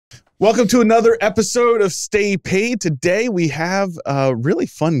Welcome to another episode of Stay Paid. Today we have a really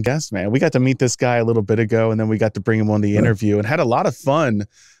fun guest, man. We got to meet this guy a little bit ago, and then we got to bring him on the interview and had a lot of fun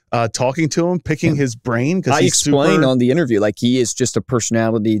talking to him, picking his brain. I explained on the interview, like he is just a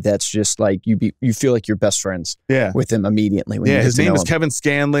personality that's just like you feel like you're best friends with him immediately. When his name is Kevin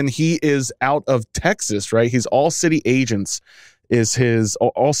Scanlan. He is out of Texas, right? He's All City Agents is his,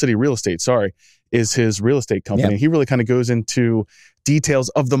 All City Real Estate, is his real estate company. Yeah. He really kind of goes into details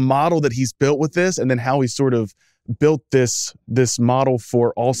of the model that he's built with this and then how he sort of built this model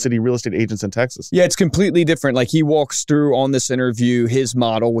for All City Real Estate Agents in Texas. Yeah, it's completely different. Like he walks through on this interview his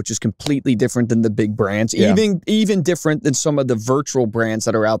model, which is completely different than the big brands, even different than some of the virtual brands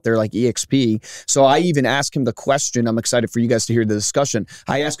that are out there like EXP. So I even asked him the question, I'm excited for you guys to hear the discussion.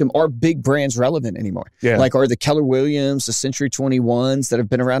 I asked him, are big brands relevant anymore? Yeah. Like are the Keller Williams, the Century 21s that have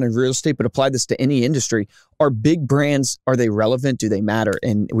been around in real estate, but apply this to any industry, are big brands, are they relevant? Do they matter?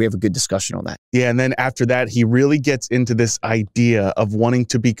 And we have a good discussion on that. Yeah, and then after that, he really gets into this idea of wanting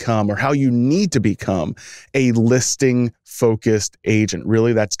to become, or how you need to become, a listing-focused agent.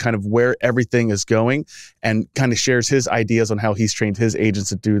 Really, that's kind of where everything is going, and kind of shares his ideas on how he's trained his agents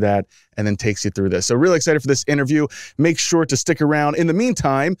to do that, and then takes you through this. So really excited for this interview. Make sure to stick around. In the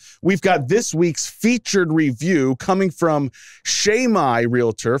meantime, we've got this week's featured review coming from Shamai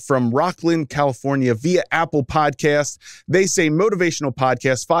Realtor from Rockland, California, via Apple Podcast. They say, motivational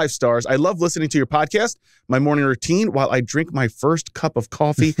podcast, 5 stars. I love listening to your podcast. My morning routine while I drink my first cup of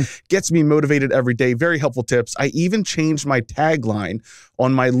coffee gets me motivated every day. Very helpful tips. I even changed my tagline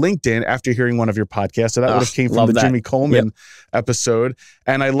on my LinkedIn after hearing one of your podcasts. So that would have came from the Jimmy Coleman episode.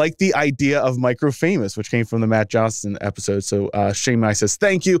 And I like the idea of micro famous, which came from the Matt Johnston episode. So Shamai says,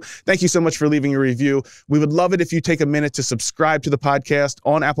 thank you. Thank you so much for leaving a review. We would love it if you take a minute to subscribe to the podcast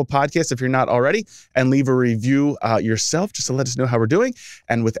on Apple Podcasts if you're not already, and leave a review yourself just to let us know how we're doing.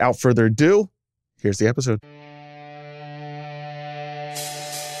 And without further ado, here's the episode.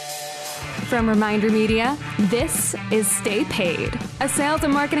 From ReminderMedia, this is Stay Paid, a sales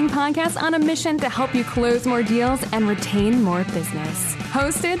and marketing podcast on a mission to help you close more deals and retain more business.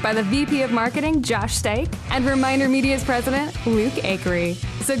 Hosted by the VP of Marketing, Josh Steik, and ReminderMedia's president, Luke Akery.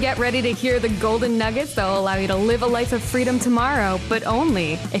 So get ready to hear the golden nuggets that will allow you to live a life of freedom tomorrow, but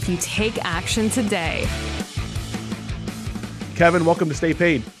only if you take action today. Kevin, welcome to Stay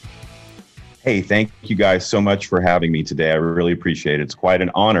Paid. Hey, thank you guys so much for having me today. I really appreciate it. It's quite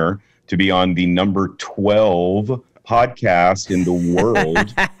an honor to be on the number 12 podcast in the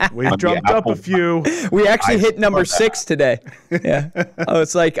world. We've jumped up a few. We actually hit number 6 today. Yeah. I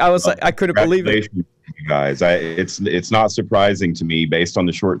was like, I couldn't believe it. You guys, it's not surprising to me based on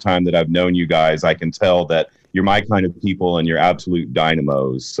the short time that I've known you guys. I can tell that you're my kind of people and you're absolute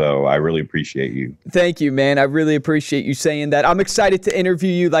dynamos. So I really appreciate you. Thank you, man. I really appreciate you saying that. I'm excited to interview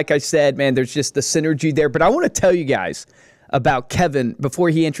you. Like I said, man, there's just the synergy there. But I want to tell you guys about Kevin before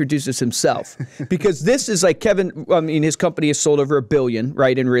he introduces himself, because this is like Kevin. I mean, his company has sold over $1 billion,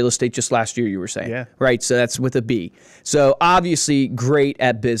 right, in real estate just last year. You were saying, right? So that's with a B. So obviously, great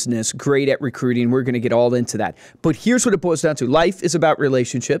at business, great at recruiting. We're going to get all into that. But here's what it boils down to: life is about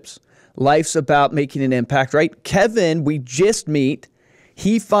relationships. Life's about making an impact, right? Kevin, we just meet.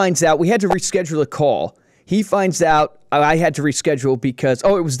 He finds out we had to reschedule a call. He finds out I had to reschedule because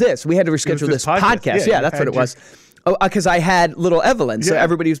it was this. We had to reschedule this podcast. Yeah, that's what it was. Oh, because I had little Evelyn. So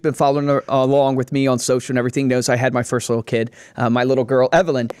everybody who's been following along with me on social and everything knows I had my first little kid, my little girl,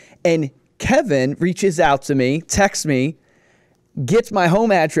 Evelyn. And Kevin reaches out to me, texts me, gets my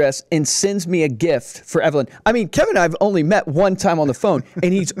home address, and sends me a gift for Evelyn. I mean, Kevin and I have only met one time on the phone,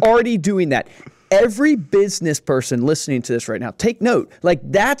 and he's already doing that. Every business person listening to this right now, take note. Like,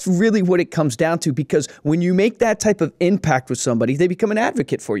 that's really what it comes down to, because when you make that type of impact with somebody, they become an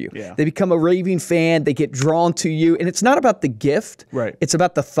advocate for you. Yeah. They become a raving fan. They get drawn to you. And it's not about the gift. Right. It's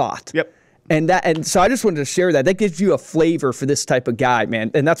about the thought. Yep. And so I just wanted to share that. That gives you a flavor for this type of guy,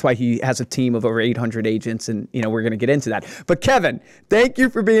 man. And that's why he has a team of over 800 agents. And, we're going to get into that. But Kevin, thank you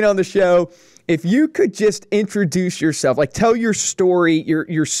for being on the show. If you could just introduce yourself, like tell your story.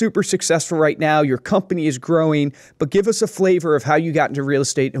 You're super successful right now. Your company is growing, but give us a flavor of how you got into real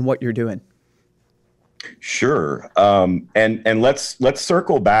estate and what you're doing. Sure. And let's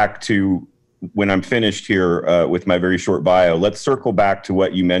circle back to when I'm finished here with my very short bio. Let's circle back to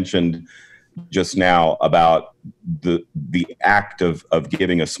what you mentioned just now about the act of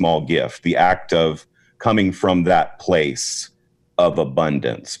giving a small gift, the act of coming from that place of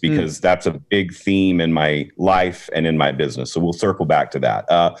abundance, because that's a big theme in my life and in my business. So we'll circle back to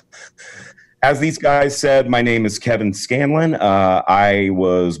that. As these guys said, my name is Kevin Scanlan. I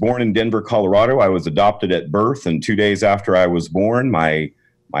was born in Denver, Colorado. I was adopted at birth, and 2 days after I was born, my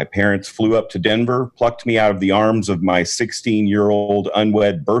My parents flew up to Denver, plucked me out of the arms of my 16-year-old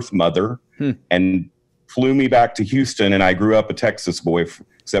unwed birth mother, and flew me back to Houston. And I grew up a Texas boy,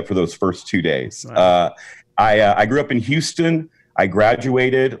 except for those first 2 days. Wow. I grew up in Houston. I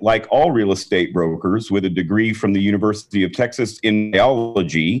graduated, like all real estate brokers, with a degree from the University of Texas in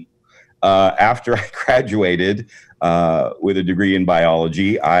biology. After I graduated with a degree in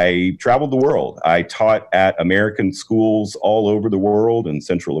biology, I traveled the world. I taught at American schools all over the world, in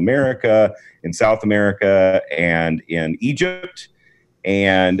Central America, in South America, and in Egypt.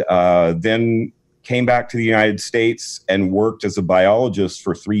 And then came back to the United States and worked as a biologist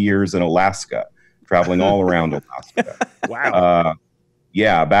for 3 years in Alaska, traveling all around Alaska. Wow.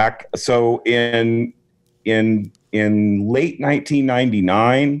 Back. So in late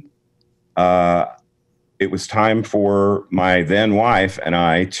 1999, it was time for my then wife and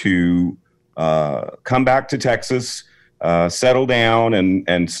I to come back to Texas, settle down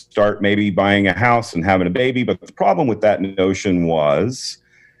and start maybe buying a house and having a baby. But the problem with that notion was,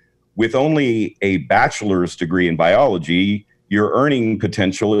 with only a bachelor's degree in biology, your earning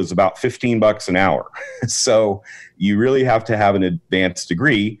potential is about $15 an hour. So you really have to have an advanced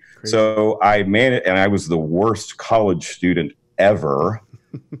degree. Crazy. So I managed, and I was the worst college student ever,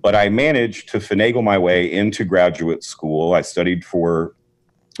 but I managed to finagle my way into graduate school. I studied for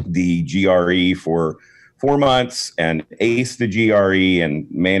the GRE for 4 months and aced the GRE and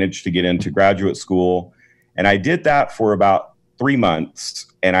managed to get into graduate school. And I did that for about 3 months,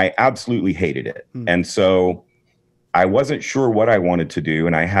 and I absolutely hated it. And so I wasn't sure what I wanted to do.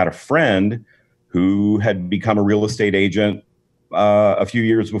 And I had a friend who had become a real estate agent a few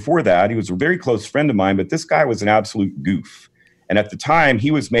years before that. He was a very close friend of mine, but this guy was an absolute goof. And at the time,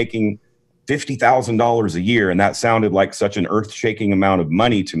 he was making $50,000 a year, and that sounded like such an earth-shaking amount of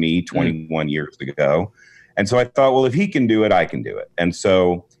money to me 21 years ago. And so I thought, well, if he can do it, I can do it. And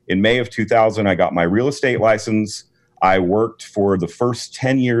so in May of 2000, I got my real estate license. I worked for the first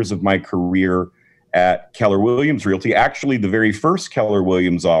 10 years of my career at Keller Williams Realty, actually the very first Keller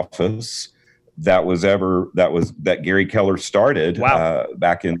Williams office that Gary Keller started. Wow.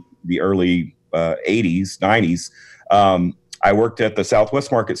 Back in the early 80s, 90s. I worked at the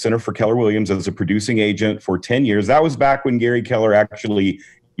Southwest Market Center for Keller Williams as a producing agent for 10 years. That was back when Gary Keller actually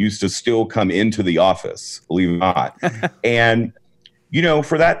used to still come into the office, believe it or not. And,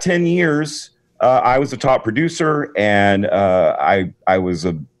 for that 10 years, I was a top producer, and I'm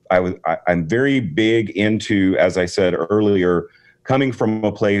very big into, as I said earlier, coming from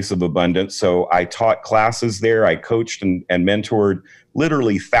a place of abundance. So I taught classes there. I coached and mentored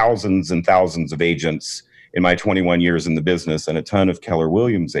literally thousands and thousands of agents in my 21 years in the business, and a ton of Keller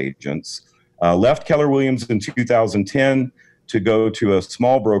Williams agents. Left Keller Williams in 2010 to go to a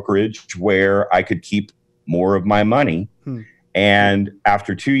small brokerage where I could keep more of my money. And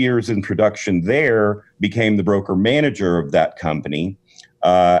after 2 years in production there, became the broker manager of that company,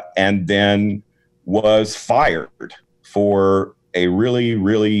 and then was fired for a really,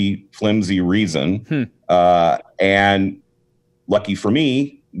 really flimsy reason. And lucky for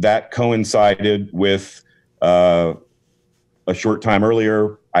me, that coincided with a short time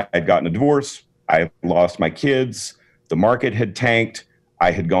earlier, I had gotten a divorce. I had lost my kids. The market had tanked.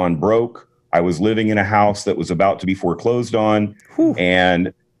 I had gone broke. I was living in a house that was about to be foreclosed on.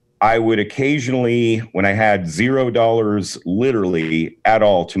 And I would occasionally, when I had $0 literally at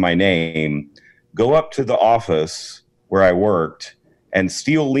all to my name, go up to the office where I worked and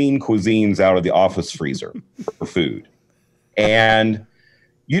steal lean cuisines out of the office freezer for food. And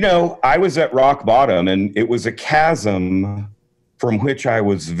I was at rock bottom, and it was a chasm from which I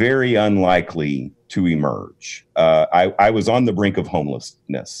was very unlikely to emerge. I was on the brink of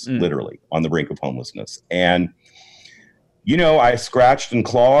homelessness, literally on the brink of homelessness. And, I scratched and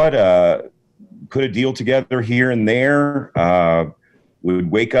clawed, put a deal together here and there,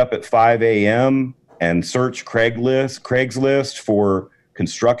 would wake up at 5 a.m. and search Craigslist for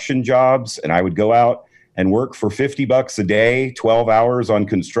construction jobs. And I would go out and work for $50 a day, 12 hours on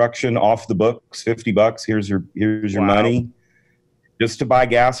construction, off the books, $50. Here's your money, just to buy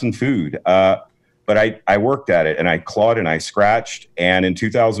gas and food. But I worked at it, and I clawed and I scratched. And in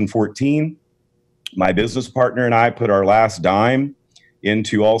 2014, my business partner and I put our last dime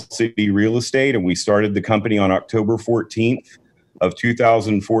into All City Real Estate, and we started the company on October 14th of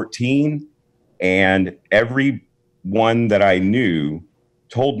 2014. And everyone that I knew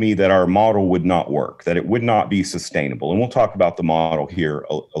told me that our model would not work, that it would not be sustainable. And we'll talk about the model here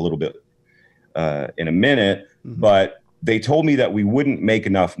a little bit in a minute, but they told me that we wouldn't make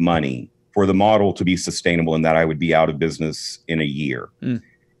enough money for the model to be sustainable, and that I would be out of business in a year.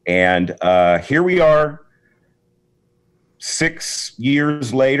 And here we are, 6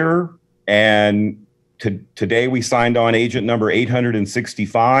 years later, and today we signed on agent number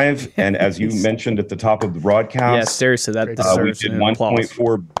 865. And as you mentioned at the top of the broadcast, yeah, seriously, that we deserves did an applause.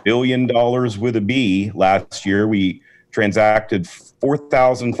 $1.4 billion with a B last year. We transacted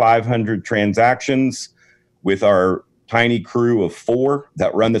 4,500 transactions with our tiny crew of 4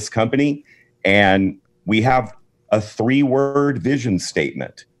 that run this company. And we have a 3-word vision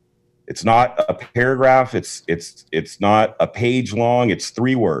statement. It's not a paragraph. It's not a page long. It's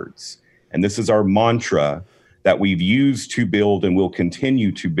 3 words. And this is our mantra that we've used to build and will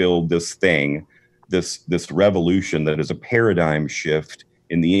continue to build this thing, this revolution that is a paradigm shift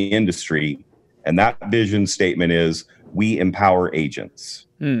in the industry. And that vision statement is, we empower agents.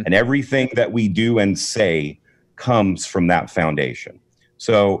 And everything that we do and say comes from that foundation.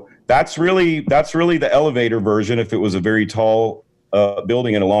 So that's really the elevator version. If it was a very tall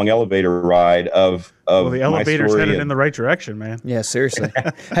building and a long elevator ride of the elevator's headed in the right direction, man. Yeah, seriously.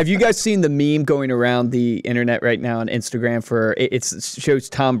 Have you guys seen the meme going around the internet right now on Instagram for it shows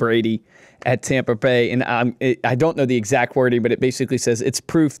Tom Brady at Tampa Bay, and I don't know the exact wording, but it basically says it's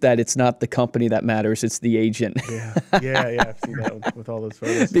proof that it's not the company that matters, it's the agent. Yeah, I've seen that with all those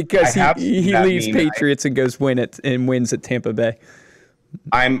photos. Because he leaves Patriots and goes wins at Tampa Bay.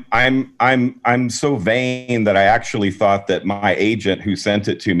 I'm so vain that I actually thought that my agent who sent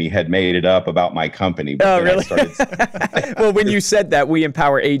it to me had made it up about my company. Oh, really? Well, when you said that, we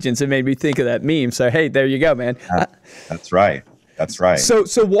empower agents, it made me think of that meme. So, hey, there you go, man. That's right. That's right. So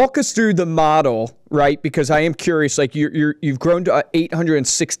walk us through the model, right? Because I am curious. Like you've grown to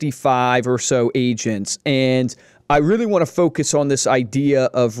 865 or so agents, and I really want to focus on this idea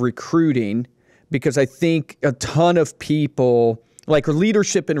of recruiting, because I think a ton of people, like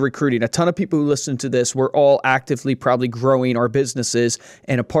leadership and recruiting, a ton of people who listen to this, we're all actively probably growing our businesses,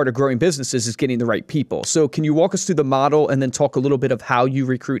 and a part of growing businesses is getting the right people. So can you walk us through the model and then talk a little bit of how you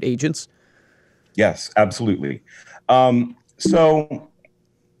recruit agents? Yes, absolutely. So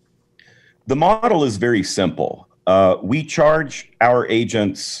the model is very simple. We charge our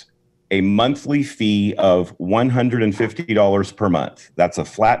agents a monthly fee of $150 per month. That's a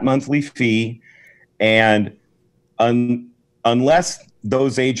flat monthly fee. And unless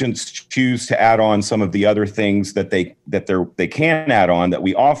those agents choose to add on some of the other things that they can add on that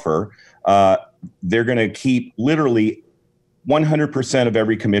we offer, they're going to keep literally 100% of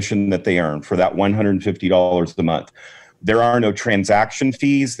every commission that they earn for that $150 a month. There are no transaction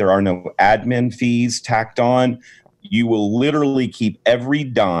fees. There are no admin fees tacked on. You will literally keep every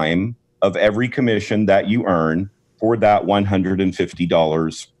dime of every commission that you earn for that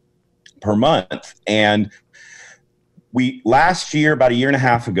 $150 per month. And last year, about a year and a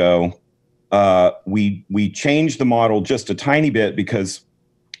half ago, we changed the model just a tiny bit, because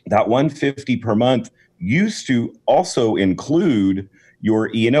that $150 per month used to also include your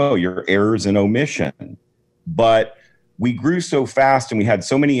E&O, your errors and omission. But we grew so fast and we had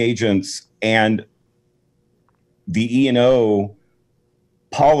so many agents, and the E&O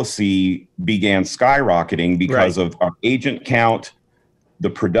policy began skyrocketing because of our agent count,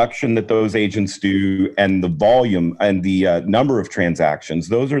 the production that those agents do, and the volume and the number of transactions.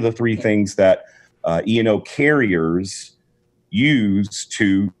 Those are the 3 things that E&O carriers use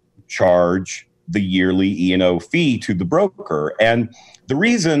to charge the yearly E&O fee to the broker. And the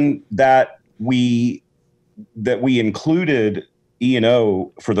reason that we included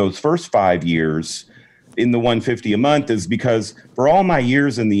E&O for those first 5 years in the $150 a month is because for all my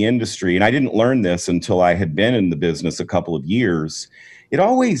years in the industry, and I didn't learn this until I had been in the business a couple of years, it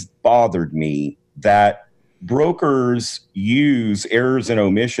always bothered me that brokers use errors and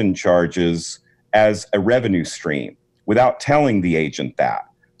omission charges as a revenue stream without telling the agent that.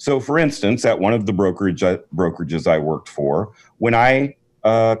 So for instance, at one of the brokerages I worked for, when I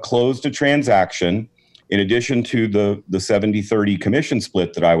closed a transaction, in addition to the 70-30 commission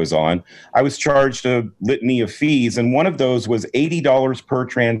split that I was on, I was charged a litany of fees, and one of those was $80 per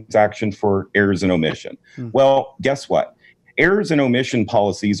transaction for errors and omission. Well, guess what? Errors and omission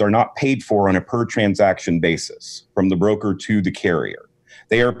policies are not paid for on a per transaction basis from the broker to the carrier.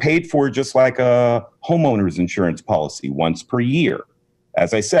 They are paid for just like a homeowner's insurance policy once per year.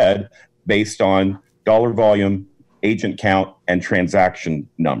 As I said, based on dollar volume, agent count, and transaction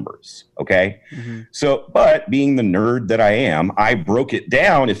numbers. Okay. So, but being the nerd that I am, I broke it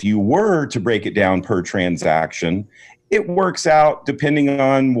down. If you were to break it down per transaction, it works out, depending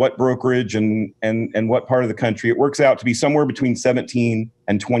on what brokerage and what part of the country, it works out to be somewhere between $17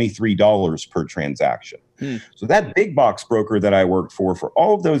 and $23 per transaction. So that big box broker that I worked for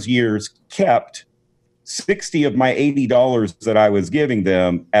all of those years kept 60 of my $80 that I was giving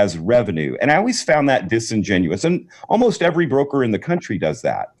them as revenue. And I always found that disingenuous. And almost every broker in the country does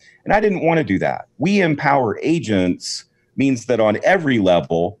that. And I didn't want to do that. We empower agents means that on every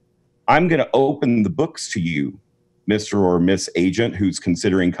level, I'm going to open the books to you, Mr. or Miss Agent who's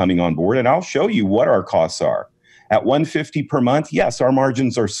considering coming on board, and I'll show you what our costs are. At $150 per month, yes, our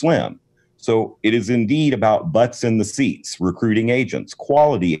margins are slim. So it is indeed about butts in the seats, recruiting agents,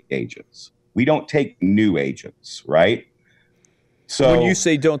 quality agents. We don't take new agents, right? So when you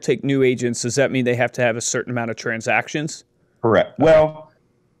say don't take new agents, does that mean they have to have a certain amount of transactions? Correct. Well,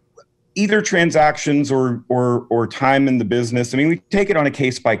 either transactions or time in the business. I mean, we take it on a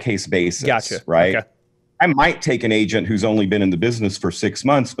case-by-case basis. Gotcha. Right? Okay. I might take an agent who's only been in the business for 6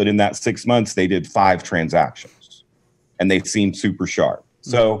 months, but in that 6 months, they did 5 transactions and they seemed super sharp.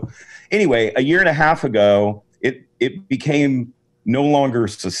 So anyway, a year and a half ago, it became no longer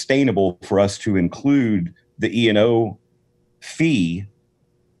sustainable for us to include the E&O fee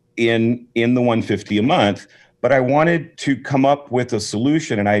in the $150 a month. But I wanted to come up with a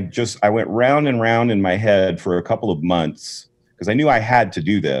solution, and I went round and round in my head for a couple of months because I knew I had to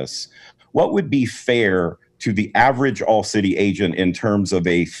do this. What would be fair to the average all-city agent in terms of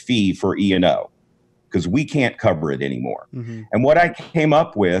a fee for E&O? Because we can't cover it anymore. Mm-hmm. And what I came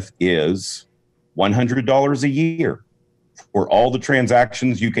up with is $100 a year for all the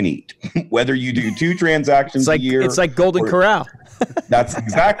transactions you can eat. Whether you do 2 transactions a year. It's like Golden Corral. That's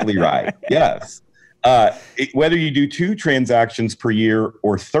exactly right. Yes. Whether you do 2 transactions per year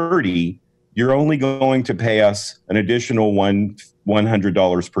or 30, you're only going to pay us an additional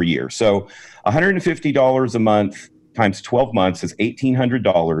 $100 per year. So $150 a month times 12 months is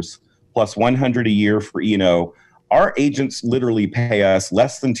 $1,800 plus $100 a year for E&O. Our agents literally pay us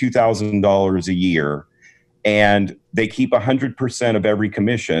less than $2,000 a year, and they keep 100% of every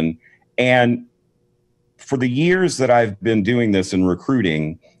commission. And for the years that I've been doing this in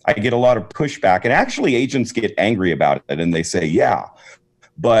recruiting, I get a lot of pushback, and actually agents get angry about it, and they say, yeah,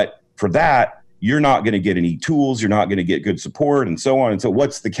 but for that, you're not going to get any tools, you're not going to get good support, and so on. And so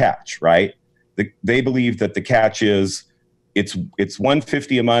what's the catch, right? They believe that the catch is it's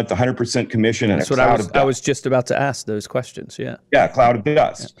 $150 a month, 100% commission, and that's what I was just about to ask those questions. Yeah. Yeah, cloud of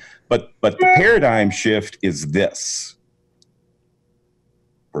dust. Yeah. But the paradigm shift is this.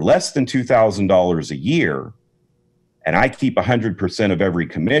 For less than $2,000 a year, and I keep 100% of every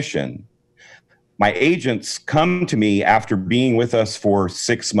commission, my agents come to me after being with us for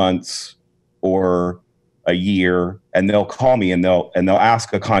 6 months or a year, and they'll call me and they'll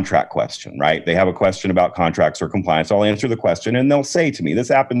ask a contract question, right? They have a question about contracts or compliance. I'll answer the question, and they'll say to me, this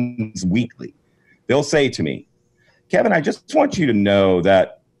happens weekly. They'll say to me, Kevin, I just want you to know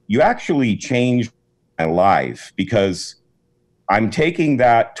that you actually changed my life, because I'm taking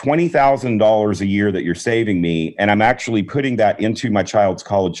that $20,000 a year that you're saving me, and I'm actually putting that into my child's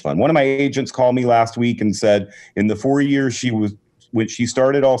college fund. One of my agents called me last week and said in the 4 years when she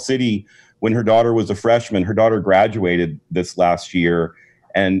started All City, when her daughter was a freshman, her daughter graduated this last year,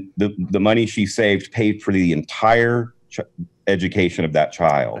 and the money she saved paid for the entire education of that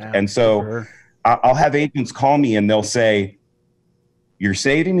child. Wow, and so sure. I'll have agents call me and they'll say, you're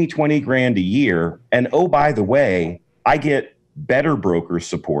saving me 20 grand a year. And oh, by the way, I get better broker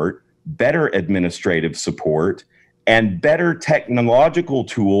support, better administrative support, and better technological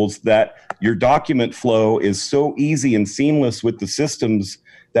tools that your document flow is so easy and seamless with the systems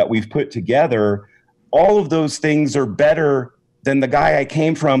that we've put together. All of those things are better than the guy I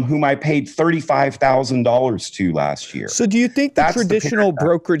came from, whom I paid $35,000 to last year. So do you think the traditional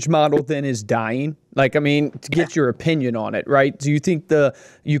brokerage model then is dying? Like, I mean, to get your opinion on it, right? Do you think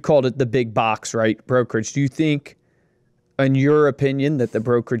you called it the big box, right? Brokerage. Do you think, in your opinion, that the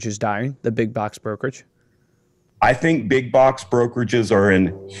brokerage is dying, the big box brokerage? I think big box brokerages are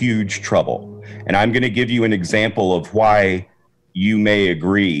in huge trouble. And I'm going to give you an example of why you may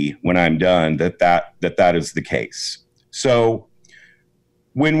agree when I'm done that is the case. So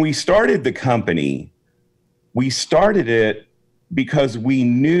when we started the company, we started it because we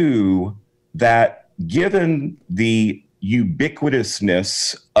knew that given the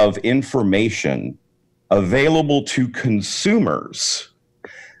ubiquitousness of information available to consumers,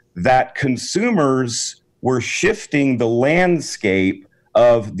 that consumers were shifting the landscape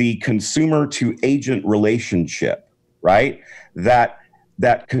of the consumer to agent relationship, right? That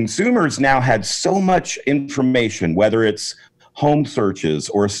consumers now had so much information, whether it's home searches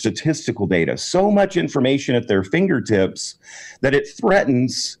or statistical data, so much information at their fingertips that it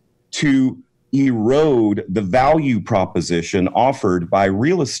threatens to erode the value proposition offered by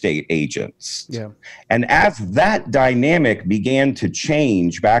real estate agents. Yeah. And as that dynamic began to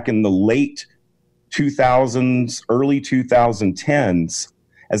change back in the late 2000s, early 2010s,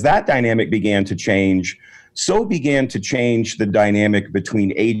 as that dynamic began to change, so began to change the dynamic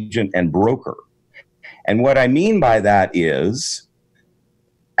between agent and broker. And what I mean by that is,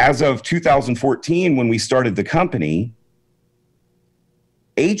 as of 2014, when we started the company,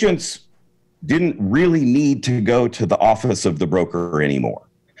 agents didn't really need to go to the office of the broker anymore.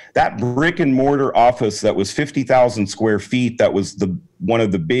 That brick and mortar office that was 50,000 square feet, that was one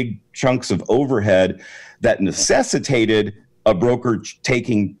of the big chunks of overhead that necessitated a broker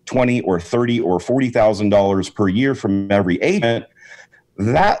taking $20 or $30 or $40,000 per year from every agent.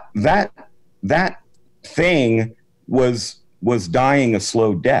 That thing was dying a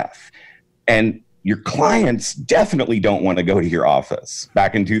slow death. And your clients definitely don't want to go to your office.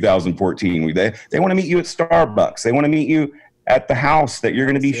 Back in 2014, they want to meet you at Starbucks. They want to meet you at the house that you're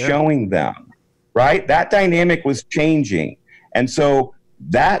going to be showing them, right? That dynamic was changing. And so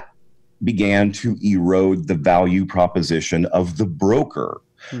that began to erode the value proposition of the broker.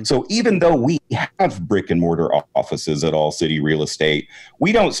 So even though we have brick and mortar offices at All City Real Estate,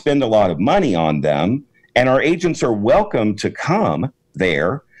 we don't spend a lot of money on them, and our agents are welcome to come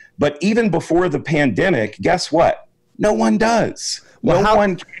there. But even before the pandemic, guess what? No one does.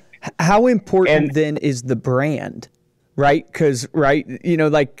 How important then is the brand, right? Because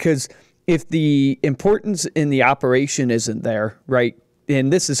if the importance in the operation isn't there, right?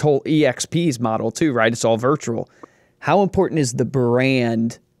 And this is whole EXP's model too, right? It's all virtual. How important is the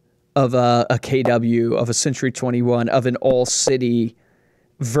brand of a KW, of a Century 21, of an All City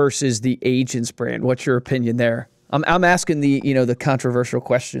versus the agent's brand? What's your opinion there? I'm asking the controversial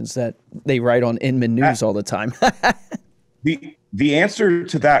questions that they write on Inman News all the time. The answer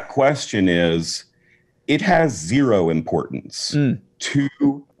to that question is it has zero importance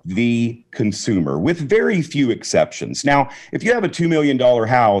to the consumer, with very few exceptions. Now, if you have a $2 million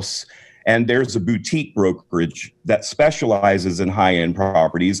house and there's a boutique brokerage that specializes in high-end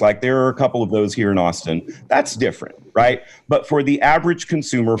properties, like there are a couple of those here in Austin, that's different, right? But for the average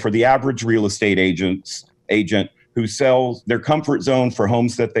consumer, for the average real estate agent who sells their comfort zone for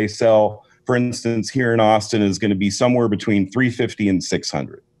homes that they sell, for instance, here in Austin is going to be somewhere between 350 and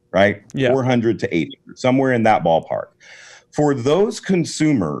 600, right? Yeah. 400 to 800, somewhere in that ballpark. For those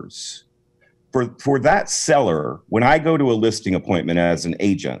consumers, for that seller, when I go to a listing appointment as an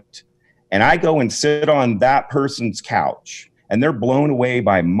agent and I go and sit on that person's couch and they're blown away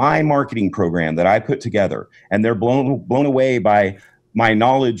by my marketing program that I put together, and they're blown away by my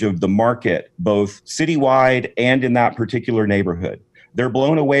knowledge of the market, both citywide and in that particular neighborhood. They're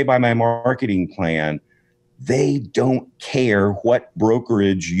blown away by my marketing plan. They don't care what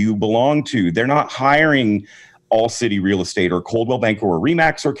brokerage you belong to. They're not hiring All City Real Estate or Coldwell Banker or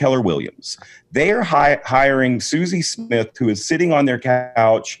Remax or Keller Williams. They are hiring Susie Smith, who is sitting on their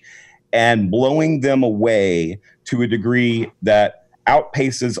couch and blowing them away to a degree that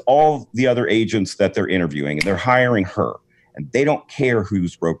outpaces all the other agents that they're interviewing. And they're hiring her. And they don't care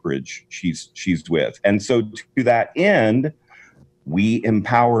whose brokerage she's with. And so to that end, we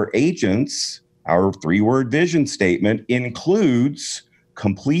empower agents. Our 3-word vision statement includes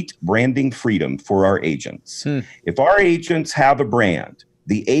complete branding freedom for our agents. If our agents have a brand,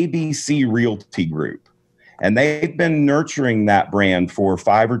 the ABC Realty Group, and they've been nurturing that brand for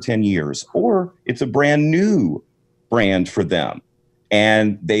 5 or 10 years, or it's a brand new brand for them,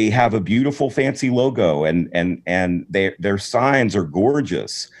 and they have a beautiful fancy logo and their signs are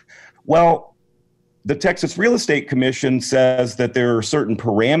gorgeous. Well, the Texas Real Estate Commission says that there are certain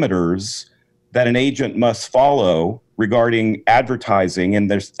parameters that an agent must follow regarding advertising, and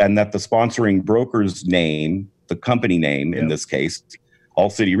that the sponsoring broker's name, the company name in this case, All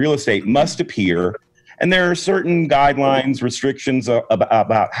City Real Estate, must appear. And there are certain guidelines, restrictions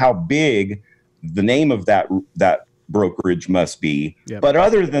about how big the name of that brokerage must be. Yep. But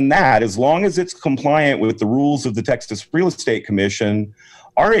other than that, as long as it's compliant with the rules of the Texas Real Estate Commission,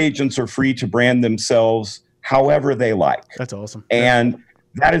 our agents are free to brand themselves however they like. That's awesome. And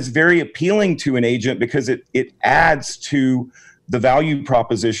that is very appealing to an agent because it adds to the value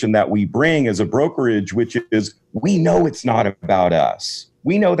proposition that we bring as a brokerage, which is we know it's not about us.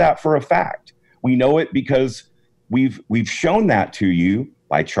 We know that for a fact. We know it because we've shown that to you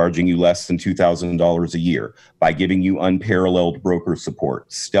by charging you less than $2,000 a year, by giving you unparalleled broker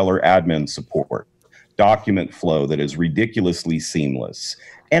support, stellar admin support, document flow that is ridiculously seamless.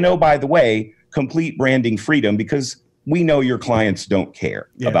 And oh, by the way, complete branding freedom, because we know your clients don't care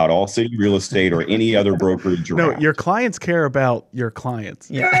about All City Real Estate or any other brokerage around. No, your clients care about your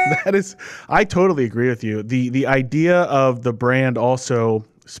clients. Yeah. I totally agree with you. The idea of the brand also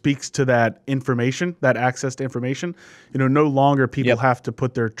speaks to that information, that access to information. No longer people have to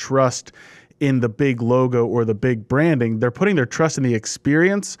put their trust in the big logo or the big branding. They're putting their trust in the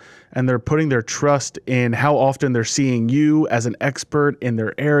experience, and they're putting their trust in how often they're seeing you as an expert in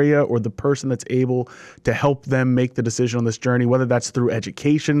their area or the person that's able to help them make the decision on this journey, whether that's through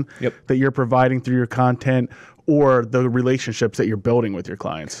education that you're providing through your content or the relationships that you're building with your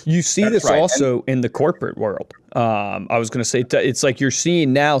clients. You see this also in the corporate world. I was going to say, it's like you're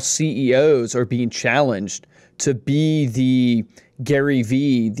seeing now CEOs are being challenged to be the Gary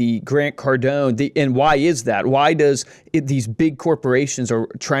Vee, the Grant Cardone, and why is that? Why does these big corporations are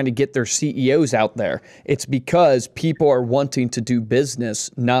trying to get their CEOs out there? It's because people are wanting to do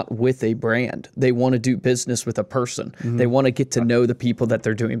business not with a brand. They want to do business with a person. They want to get to know the people that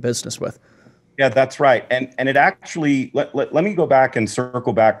they're doing business with. Yeah, that's right. And it actually, let me go back and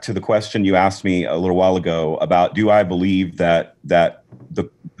circle back to the question you asked me a little while ago about, do I believe that the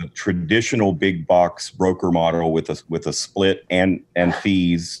traditional big box broker model with a split and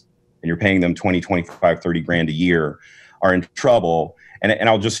fees, and you're paying them 20, 25, 30 grand a year, are in trouble? And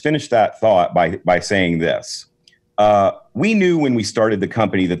I'll just finish that thought by saying this. We knew when we started the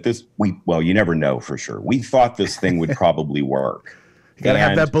company that you never know for sure. We thought this thing would probably work. You gotta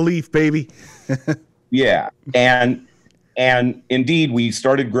have that belief, baby. Yeah. And indeed, we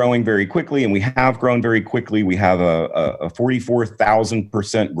started growing very quickly, and we have grown very quickly. We have a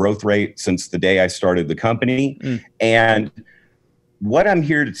 44,000% growth rate since the day I started the company. And what I'm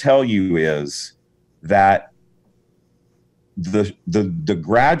here to tell you is that the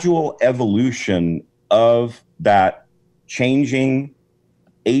gradual evolution of that changing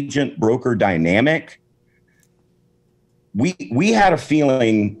agent broker dynamic, we had a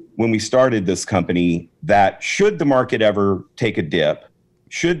feeling when we started this company that should the market ever take a dip,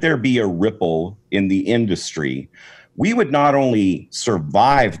 should there be a ripple in the industry, we would not only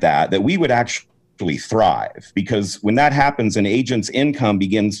survive that we would actually thrive. Because when that happens, an agent's income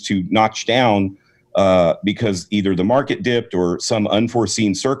begins to notch down because either the market dipped or some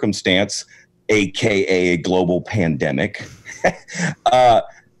unforeseen circumstance, AKA a global pandemic.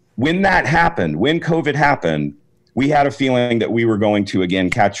 When that happened, when COVID happened, we had a feeling that we were going to again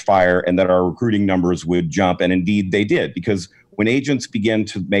catch fire and that our recruiting numbers would jump. And indeed they did, because when agents begin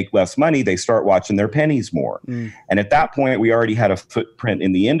to make less money, they start watching their pennies more. And at that point, we already had a footprint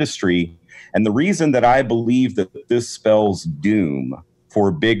in the industry. And the reason that I believe that this spells doom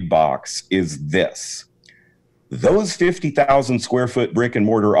for big box is this. Those 50,000 square foot brick and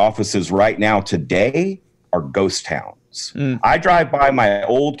mortar offices right now today are ghost towns. I drive by my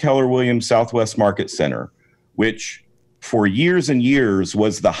old Keller Williams Southwest Market Center, which for years and years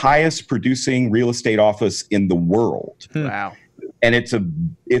was the highest producing real estate office in the world. Wow. And it's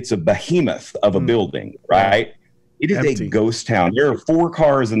a behemoth of a building, right? It is empty. A ghost town. There are 4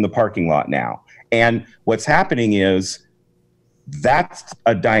 cars in the parking lot now. And what's happening is that's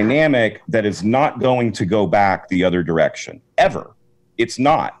a dynamic that is not going to go back the other direction, ever. It's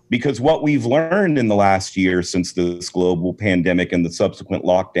not, because what we've learned in the last year since this global pandemic and the subsequent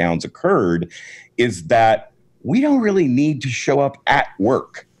lockdowns occurred is that we don't really need to show up at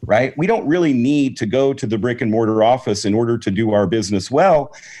work, right? We don't really need to go to the brick and mortar office in order to do our business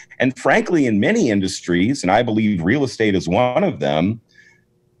well. And frankly, in many industries, and I believe real estate is one of them,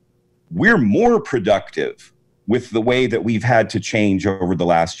 we're more productive with the way that we've had to change over the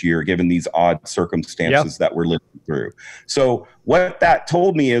last year, given these odd circumstances that we're living through. So what that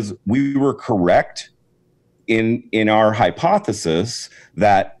told me is we were correct in our hypothesis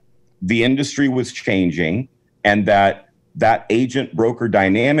that the industry was changing, and that agent broker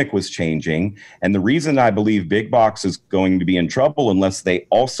dynamic was changing. And the reason I believe big box is going to be in trouble unless they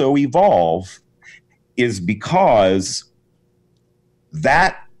also evolve is because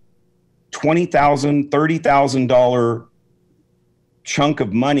that $20,000, $30,000 chunk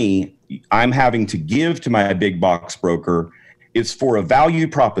of money I'm having to give to my big box broker is for a value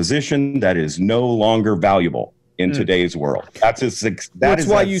proposition that is no longer valuable in today's world. That's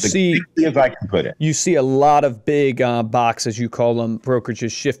why you see, as I can put it. You see a lot of big box, as you call them,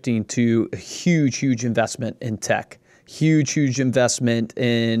 brokerages shifting to a huge investment in tech, huge investment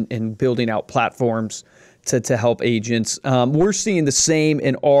in building out platforms to help agents. We're seeing the same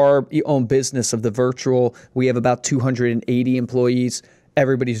in our own business of the virtual. We have about 280 employees.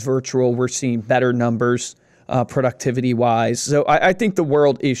 Everybody's virtual. We're seeing better numbers. Productivity-wise. So I think the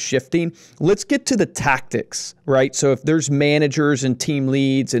world is shifting. Let's get to the tactics, right? So if there's managers and team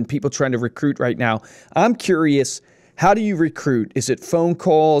leads and people trying to recruit right now, I'm curious, how do you recruit? Is it phone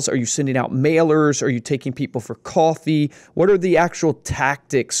calls? Are you sending out mailers? Are you taking people for coffee? What are the actual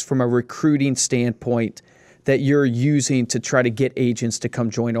tactics from a recruiting standpoint that you're using to try to get agents to come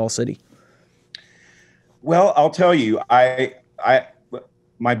join All City? Well, I'll tell you,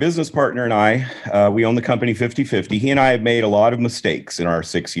 my business partner and I, we own the company 50/50. He and I have made a lot of mistakes in our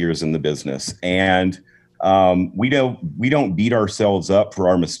 6 years in the business. And we don't beat ourselves up for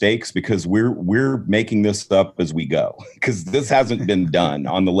our mistakes, because we're making this up as we go, because this hasn't been done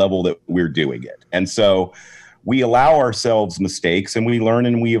on the level that we're doing it. And so we allow ourselves mistakes, and we learn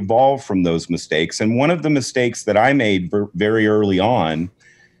and we evolve from those mistakes. And one of the mistakes that I made very early on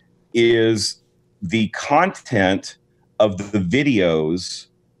is the content of the videos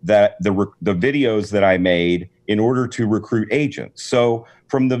that the videos that I made in order to recruit agents. So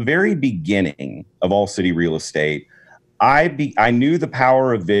from the very beginning of All City Real Estate, I knew the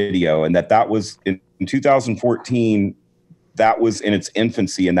power of video, and that was in 2014, that was in its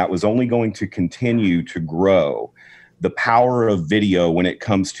infancy, and that was only going to continue to grow. The power of video when it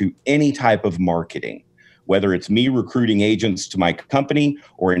comes to any type of marketing, whether it's me recruiting agents to my company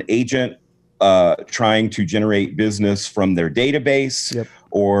or an agent trying to generate business from their database, yep,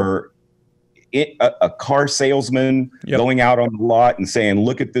 or a car salesman, yep, going out on the lot and saying,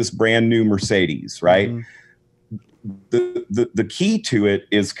 look at this brand new Mercedes, right? Mm-hmm. The key to it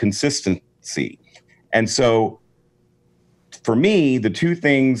is consistency. And so for me, the two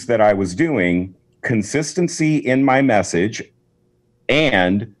things that I was doing, consistency in my message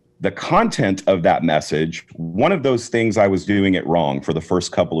and the content of that message, one of those things I was doing it wrong for the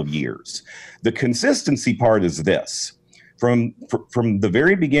first couple of years. The consistency part is this. From the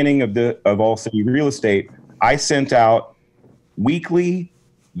very beginning of All City Real Estate, I sent out weekly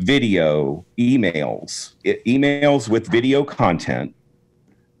video emails with video content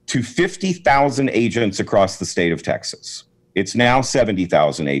to 50,000 agents across the state of Texas. It's now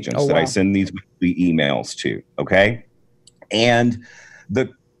 70,000 agents that I send these weekly emails to, okay? And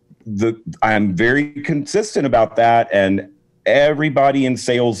I'm very consistent about that, and everybody in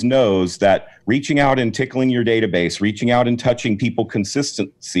sales knows that reaching out and tickling your database, reaching out and touching people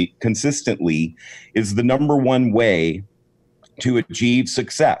consistently is the number one way to achieve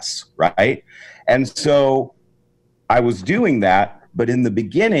success, right? And so I was doing that, but in the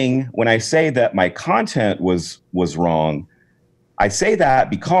beginning, when I say that my content was wrong, I say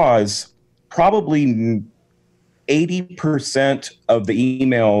that because probably 80% of the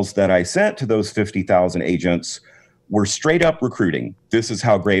emails that I sent to those 50,000 agents were straight up recruiting. This is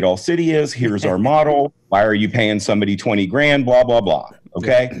how great All City is. Here's our model. Why are you paying somebody 20 grand? Blah, blah, blah.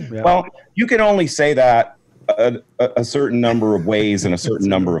 Okay. Yeah. Well, you can only say that a certain number of ways and a certain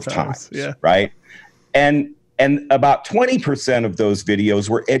number of times. Yeah. Right. And about 20% of those videos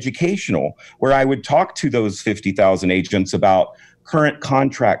were educational, where I would talk to those 50,000 agents about current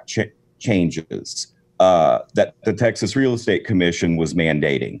contract changes that the Texas Real Estate Commission was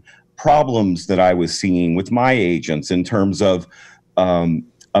mandating, problems that I was seeing with my agents in terms of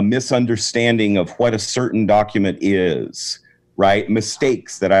a misunderstanding of what a certain document is, right?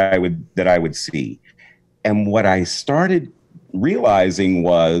 Mistakes that I would see. And what I started realizing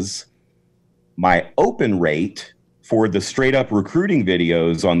was my open rate for the straight up recruiting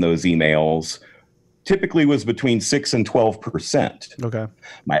videos on those emails typically was between 6 and 12%. Okay.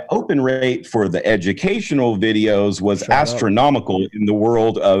 My open rate for the educational videos was astronomical in the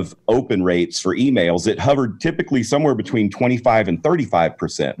world of open rates for emails. It hovered typically somewhere between 25 and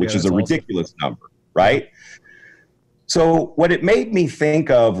 35%, which is a ridiculous number, right? So what it made me think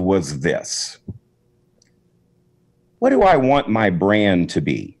of was this. What do I want my brand to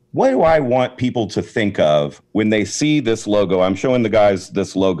be? What do I want people to think of when they see this logo? I'm showing the guys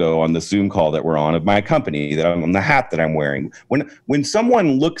this logo on the Zoom call that we're on of my company, that I'm on the hat that I'm wearing. When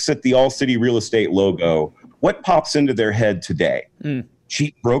someone looks at the All City Real Estate logo, what pops into their head today?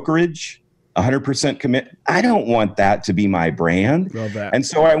 Cheap brokerage, 100% commit. I don't want that to be my brand. Love that. And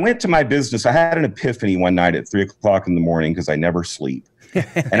so I went to my business. I had an epiphany one night at 3 o'clock in the morning because I never sleep.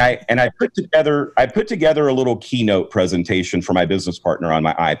 and I put together a little keynote presentation for my business partner on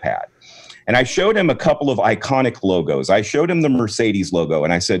my iPad. And I showed him a couple of iconic logos. I showed him the Mercedes logo,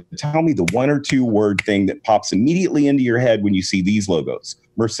 and I said, tell me the one or two word thing that pops immediately into your head when you see these logos.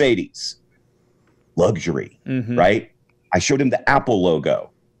 Mercedes, luxury, right? I showed him the Apple logo,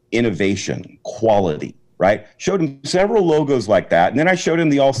 innovation, quality, right? Showed him several logos like that. And then I showed him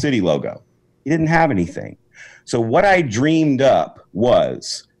the All City logo. He didn't have anything. So what I dreamed up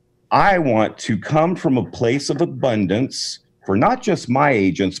was, I want to come from a place of abundance for not just my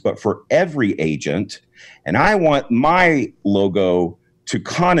agents, but for every agent. And I want my logo to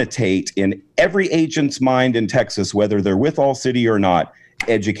connotate in every agent's mind in Texas, whether they're with All City or not,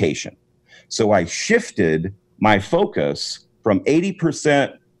 education. So I shifted my focus from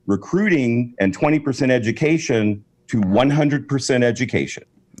 80% recruiting and 20% education to 100% education.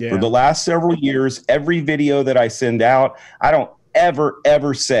 Yeah. For the last several years, every video that I send out, I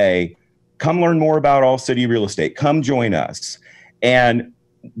ever say, come learn more about All City Real Estate. Come join us. And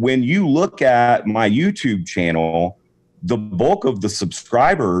when you look at my YouTube channel, the bulk of the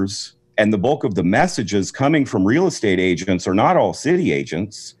subscribers and the bulk of the messages coming from real estate agents are not All City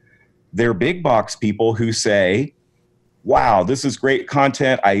agents. They're big box people who say, wow, this is great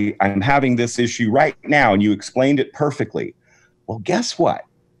content. I'm having this issue right now, and you explained it perfectly. Well, guess what?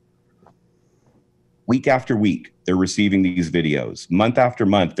 Week after week, they're receiving these videos. Month after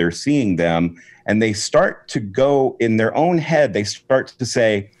month, they're seeing them, and they start to go in their own head. They start to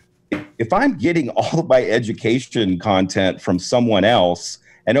say, if I'm getting all of my education content from someone else,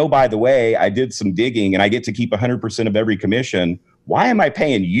 and oh, by the way, I did some digging and I get to keep 100% of every commission, why am I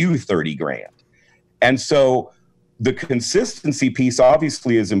paying you 30 grand? And so the consistency piece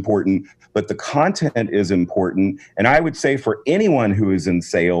obviously is important, but the content is important. And I would say for anyone who is in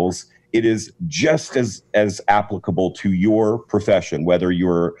sales, it is just as applicable to your profession, whether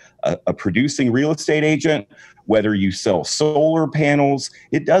you're a producing real estate agent, whether you sell solar panels,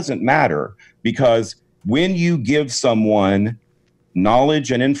 it doesn't matter. Because when you give someone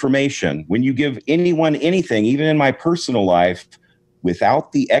knowledge and information, when you give anyone anything, even in my personal life,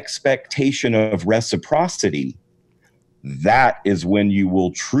 without the expectation of reciprocity, that is when you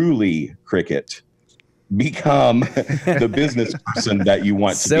will truly, Cricket, become the business person that you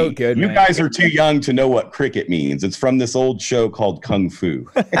want to be. So good, you man. guys are too young to know what cricket means. It's from this old show called Kung Fu.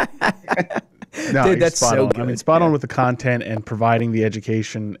 No, Dude, that's spot so on. good. I mean, spot on with the content and providing the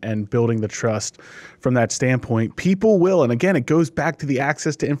education and building the trust from that standpoint. People will, and again, it goes back to the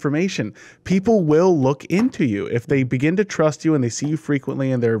access to information. People will look into you. If they begin to trust you and they see you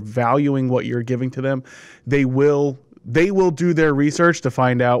frequently and they're valuing what you're giving to them, they will do their research to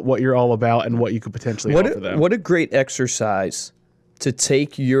find out what you're all about and what you could potentially offer them. What a great exercise to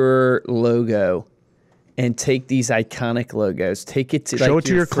take your logo and take these iconic logos, take it to Show it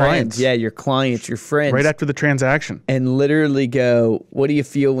to your friends. clients. Yeah, your clients, your friends. Right after the transaction. And literally go, what do you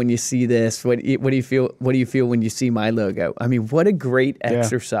feel when you see this? What do you feel when you see my logo? I mean, what a great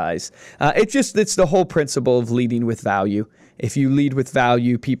exercise. It's the whole principle of leading with value. If you lead with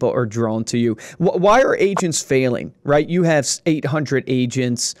value, people are drawn to you. Why are agents failing, right? You have 800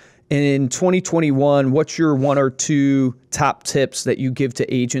 agents. In 2021, what's your one or two top tips that you give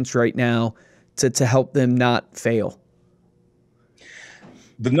to agents right now to help them not fail?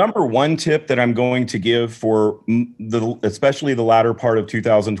 The number one tip that I'm going to give for especially the latter part of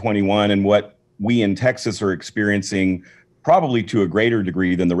 2021 and what we in Texas are experiencing probably to a greater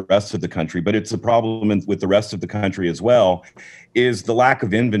degree than the rest of the country, but it's a problem with the rest of the country as well, is the lack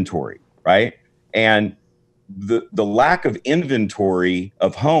of inventory, right? And the lack of inventory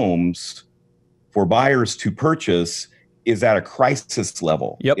of homes for buyers to purchase is at a crisis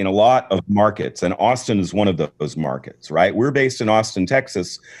level in a lot of markets. And Austin is one of those markets, right? We're based in Austin,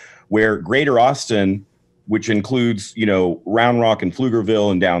 Texas, where Greater Austin, which includes, Round Rock and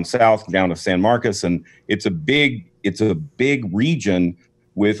Pflugerville and down south, down to San Marcos. And it's a big region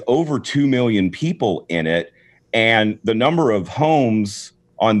with over 2 million people in it. And the number of homes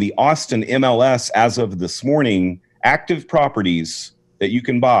on the Austin MLS as of this morning, active properties that you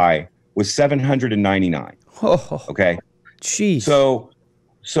can buy, was 799. Oh, okay. Jeez.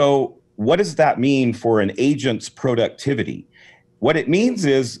 So what does that mean for an agent's productivity? What it means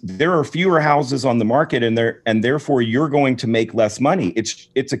is there are fewer houses on the market, and therefore you're going to make less money.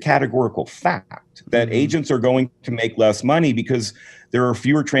 It's a categorical fact that agents are going to make less money because there are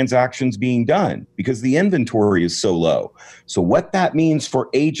fewer transactions being done because the inventory is so low. So what that means for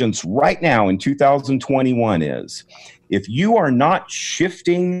agents right now in 2021 is if you are not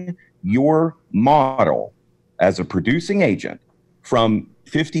shifting your model as a producing agent from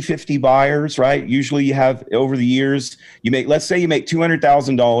 50-50 buyers, right? Usually you have over the years, let's say you make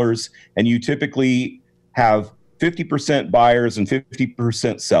 $200,000 and you typically have 50% buyers and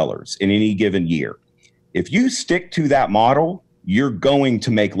 50% sellers in any given year. If you stick to that model, you're going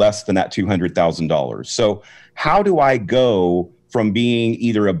to make less than that $200,000. So how do I go from being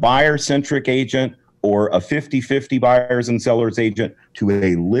either a buyer-centric agent or a 50-50 buyers and sellers agent to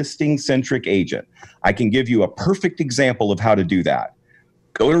a listing-centric agent? I can give you a perfect example of how to do that.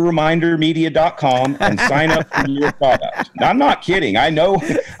 Go to ReminderMedia.com and sign up for your product. Now, I'm not kidding. I know,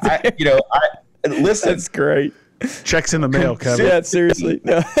 listen. That's great. Checks in the mail, Kevin. Yeah, seriously.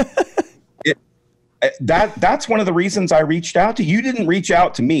 No. That's one of the reasons I reached out to you. You didn't reach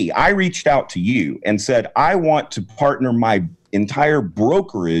out to me. I reached out to you and said, I want to partner my entire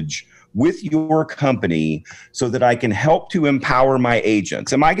brokerage with your company so that I can help to empower my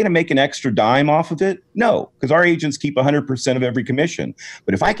agents. Am I going to make an extra dime off of it? No, because our agents keep 100% of every commission.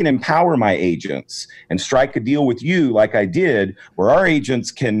 But if I can empower my agents and strike a deal with you like I did, where our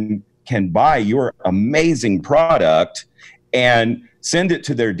agents can buy your amazing product and send it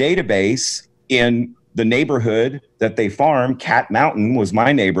to their database in the neighborhood that they farm. Cat Mountain was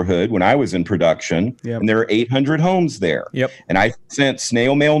my neighborhood when I was in production, and there are 800 homes there. And I sent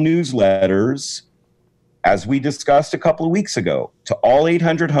snail mail newsletters, as we discussed a couple of weeks ago, to all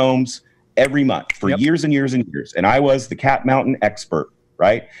 800 homes every month for years and years and years. And I was the Cat Mountain expert,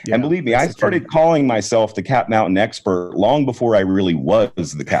 right? And believe me, I started calling myself the Cat Mountain expert long before I really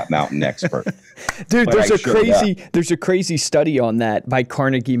was the Cat Mountain expert. Dude, there's a crazy study on that by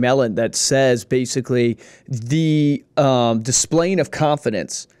Carnegie Mellon that says basically the displaying of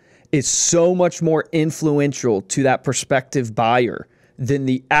confidence is so much more influential to that prospective buyer than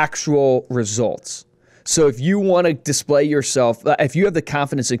the actual results. So if you want to display yourself, if you have the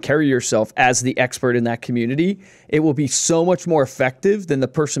confidence and carry yourself as the expert in that community, it will be so much more effective than the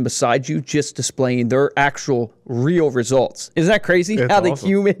person beside you just displaying their actual real results. Isn't that crazy? It's how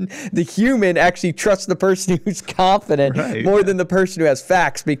awesome. the human actually trusts the person who's confident more than the person who has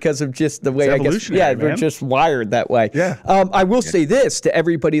facts because of just the way, I guess, we're just wired that way. I will say this to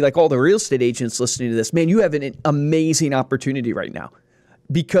everybody, like all the real estate agents listening to this, man, you have an amazing opportunity right now.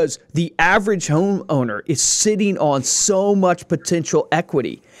 Because the average homeowner is sitting on so much potential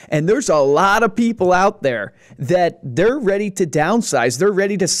equity. And there's a lot of people out there that they're ready to downsize. They're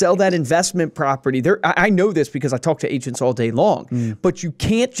ready to sell that investment property. I know this because I talk to agents all day long. But you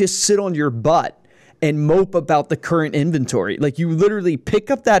can't just sit on your butt and mope about the current inventory. Like, you literally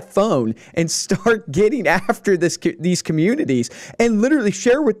pick up that phone and start getting after these communities and literally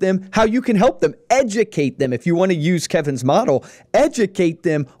share with them how you can help them, educate them. If you want to use Kevin's model, educate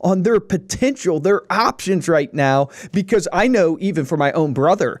them on their potential, their options right now. Because I know even for my own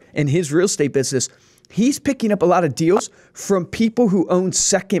brother and his real estate business, he's picking up a lot of deals from people who own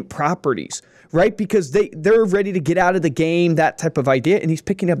second properties, right? Because they're ready to get out of the game, that type of idea. And he's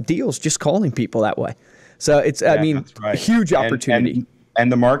picking up deals, just calling people that way. So it's, a huge opportunity. And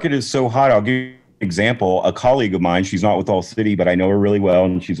the market is so hot. I'll give you an example. A colleague of mine, she's not with All City, but I know her really well.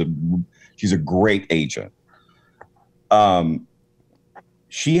 And she's a great agent.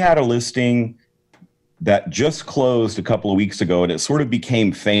 She had a listing that just closed a couple of weeks ago, and it sort of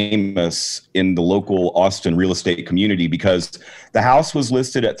became famous in the local Austin real estate community because the house was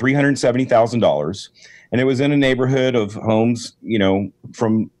listed at $370,000, and it was in a neighborhood of homes,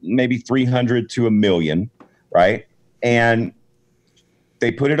 from maybe 300 to $1 million, right? And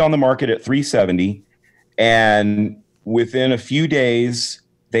they put it on the market at 370, and within a few days,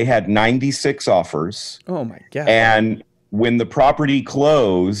 they had 96 offers. Oh my God. And when the property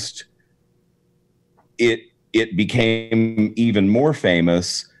closed, it became even more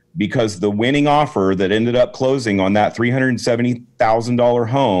famous because the winning offer that ended up closing on that $370,000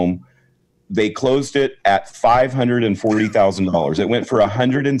 home, they closed it at $540,000. It went for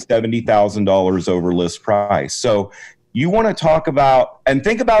 $170,000 over list price. So you want to talk about, and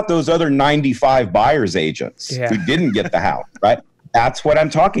think about those other 95 buyers agents who didn't get the house, right? That's what I'm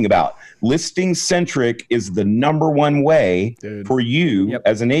talking about. Listing centric is the number one way for you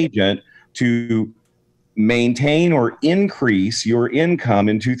as an agent to maintain or increase your income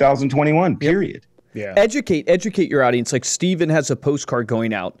in 2021, period. Educate your audience. Like, Steven has a postcard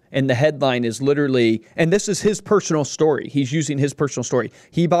going out, and the headline is literally, and this is his personal story. He's using his personal story.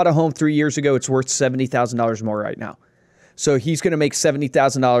 He bought a home 3 years ago. It's worth $70,000 more right now. So he's going to make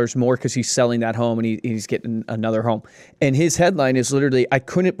 $70,000 more because he's selling that home and he's getting another home. And his headline is literally, I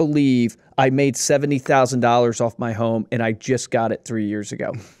couldn't believe I made $70,000 off my home and I just got it 3 years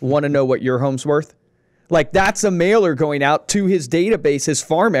ago. Want to know what your home's worth? Like, that's a mailer going out to his database, his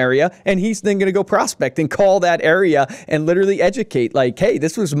farm area, and he's then going to go prospect and call that area and literally educate. Like, hey,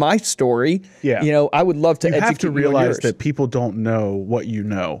 this was my story. I would love to educate you. You have to realize that people don't know what you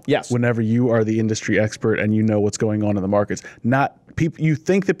know. Whenever you are the industry expert and you know what's going on in the markets. Not people. You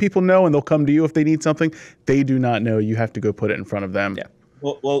think that people know and they'll come to you if they need something. They do not know. You have to go put it in front of them.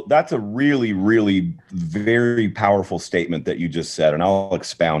 Well, that's a really, really very powerful statement that you just said, and I'll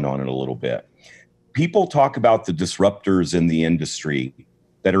expound on it a little bit. People talk about the disruptors in the industry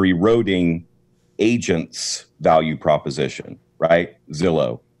that are eroding agents' value proposition, right?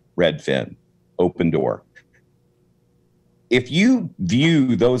 Zillow, Redfin, Open Door. If you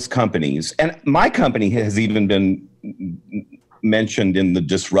view those companies, and my company has even been mentioned in the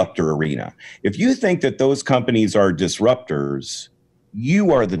disruptor arena. If you think that those companies are disruptors,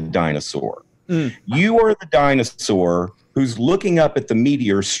 you are the dinosaur. You are the dinosaur who's looking up at the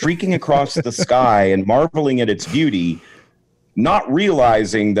meteor streaking across the sky and marveling at its beauty, not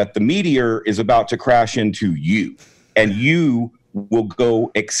realizing that the meteor is about to crash into you, and you will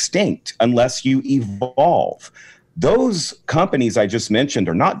go extinct unless you evolve. Those companies I just mentioned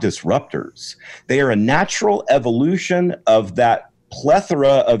are not disruptors. They are a natural evolution of that plethora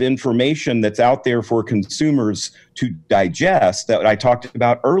of information that's out there for consumers to digest that I talked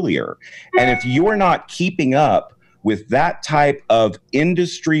about earlier. And if you're not keeping up with that type of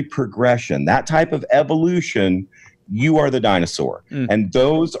industry progression, that type of evolution, you are the dinosaur. And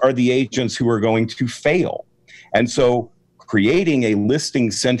those are the agents who are going to fail. And so creating a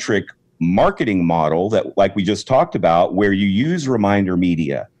listing-centric marketing model that, like we just talked about, where you use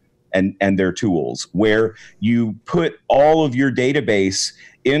ReminderMedia and their tools, where you put all of your database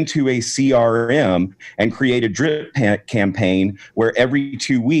into a CRM and create a drip campaign where every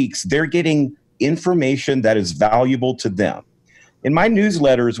 2 weeks they're getting information that is valuable to them. In my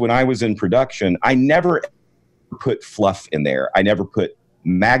newsletters, when I was in production, I never put fluff in there. I never put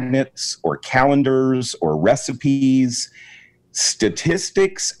magnets or calendars or recipes.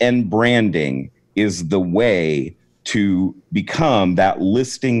 Statistics and branding is the way to become that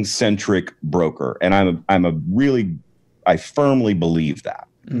listing-centric broker. And I firmly believe that.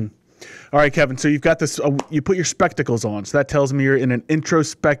 All right, Kevin. So you've got this, you put your spectacles on. So that tells me you're in an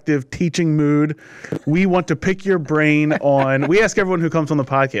introspective teaching mood. We want to pick your brain on, we ask everyone who comes on the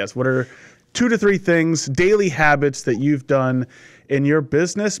podcast, what are 2 to 3 things, daily habits that you've done in your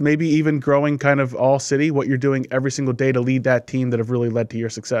business, maybe even growing kind of all city, what you're doing every single day to lead that team that have really led to your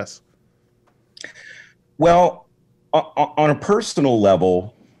success? Well, on a personal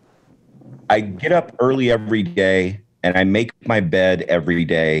level, I get up early every day and I make my bed every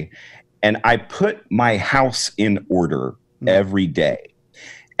day and I put my house in order every day.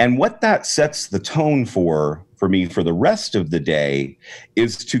 And what that sets the tone for me for the rest of the day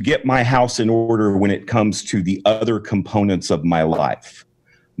is to get my house in order when it comes to the other components of my life,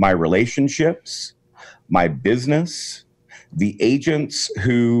 my relationships, my business, the agents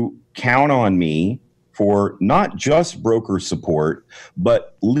who count on me for not just broker support,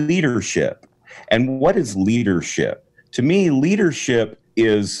 but leadership. And what is leadership? To me, leadership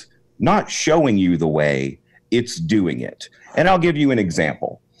is not showing you the way, it's doing it. And I'll give you an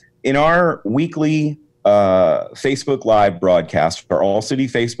example. In our weekly Facebook Live broadcast, our All City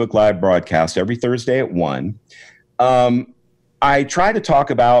Facebook Live broadcast every Thursday at 1, I try to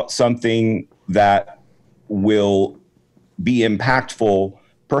talk about something that will be impactful,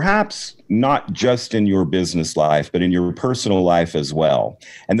 perhaps not just in your business life, but in your personal life as well.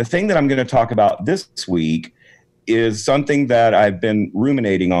 And the thing that I'm going to talk about this week is something that I've been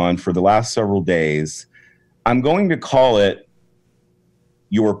ruminating on for the last several days. I'm going to call it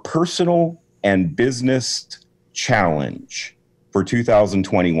your personal and business challenge for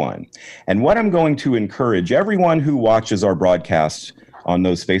 2021. And what I'm going to encourage everyone who watches our broadcast on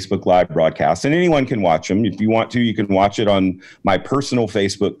those Facebook Live broadcasts, and anyone can watch them. If you want to, you can watch it on my personal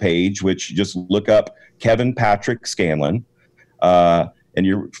Facebook page, which just look up Kevin Patrick Scanlan, and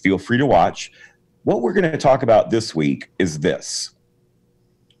you feel free to watch. What we're going to talk about this week is this.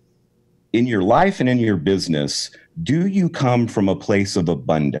 In your life and in your business, do you come from a place of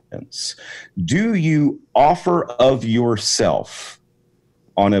abundance? Do you offer of yourself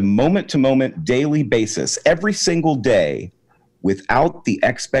on a moment-to-moment daily basis, every single day, without the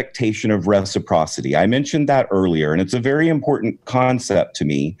expectation of reciprocity? I mentioned that earlier, and it's a very important concept to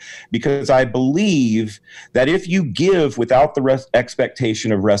me because I believe that if you give without the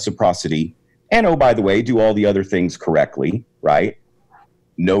expectation of reciprocity, and oh, by the way, do all the other things correctly, right?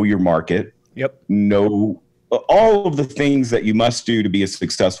 Know your market. Yep. Know all of the things that you must do to be a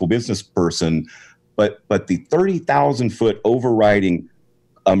successful business person, but the 30,000-foot overriding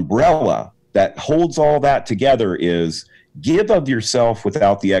umbrella that holds all that together is give of yourself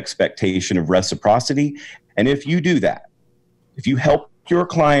without the expectation of reciprocity. And if you do that, if you help your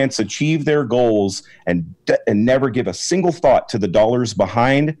clients achieve their goals and never give a single thought to the dollars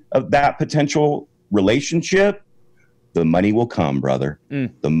behind of that potential relationship, the money will come, brother.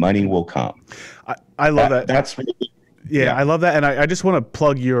 The money will come. I love that. That's Yeah, I love that. And I just want to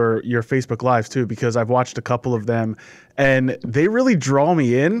plug your Facebook Lives too, because I've watched a couple of them and they really draw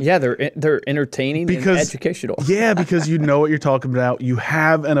me in. Yeah, they're entertaining and educational. Yeah, because you know what you're talking about. You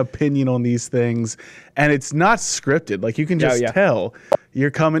have an opinion on these things and it's not scripted. Like you can just tell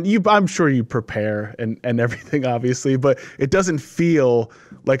you're coming. I'm sure you prepare and everything, obviously, but it doesn't feel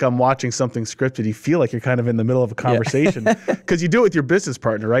like I'm watching something scripted. You feel like you're kind of in the middle of a conversation because you do it with your business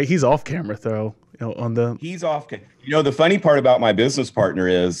partner, right? He's off camera though. He's off. The funny part about my business partner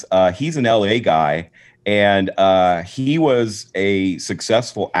is he's an LA guy, and he was a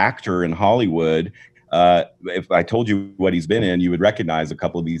successful actor in Hollywood. If I told you what he's been in, you would recognize a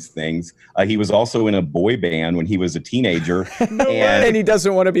couple of these things. He was also in a boy band when he was a teenager. And he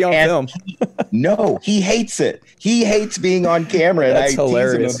doesn't want to be on film. He hates it. He hates being on camera. And That's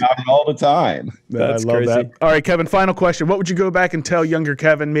hilarious. tease him about it all the time. That's I love crazy. that. All right, Kevin, final question. What would you go back and tell younger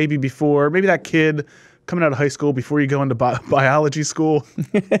Kevin, maybe that kid coming out of high school, before you go into biology school,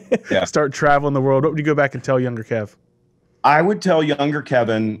 start traveling the world? What would you go back and tell younger Kev? I would tell younger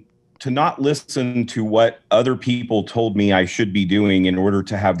Kevin to not listen to what other people told me I should be doing in order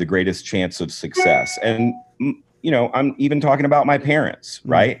to have the greatest chance of success. And, I'm even talking about my parents,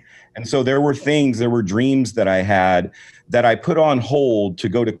 right? And so there were dreams that I had that I put on hold to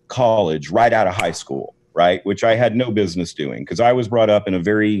go to college right out of high school, right? Which I had no business doing because I was brought up in a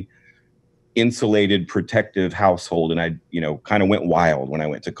very insulated, protective household. And I, kind of went wild when I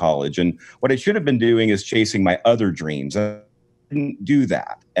went to college. And what I should have been doing is chasing my other dreams. Didn't do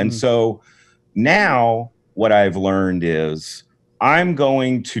that. And so now what I've learned is I'm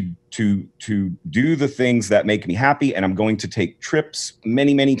going to do the things that make me happy, and I'm going to take trips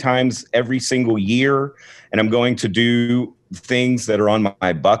many, many times every single year, and I'm going to do things that are on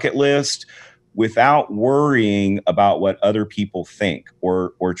my bucket list without worrying about what other people think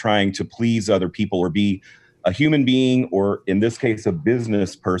or trying to please other people or be a human being, or in this case, a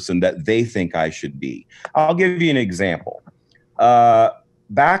business person that they think I should be. I'll give you an example.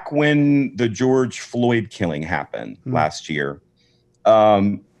 Back when the George Floyd killing happened last year,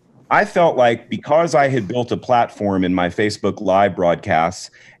 I felt like because I had built a platform in my Facebook Live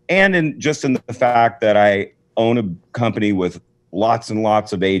broadcasts and in the fact that I own a company with lots and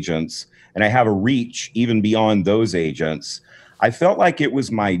lots of agents and I have a reach even beyond those agents, I felt like it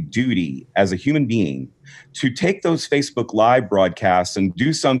was my duty as a human being to take those Facebook Live broadcasts and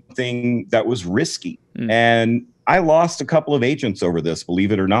do something that was risky. And I lost a couple of agents over this,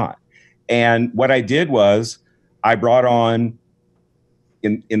 believe it or not. And what I did was I brought on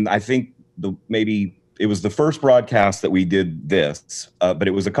I think maybe it was the first broadcast that we did this, but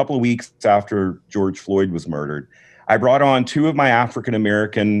it was a couple of weeks after George Floyd was murdered. I brought on two of my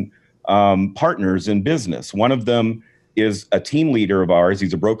African-American partners in business. One of them is a team leader of ours.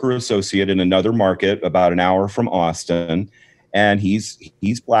 He's a broker associate in another market about an hour from Austin. And he's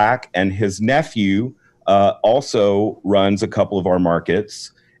Black, and his nephew also runs a couple of our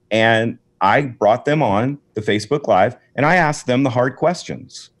markets. And I brought them on the Facebook Live and I asked them the hard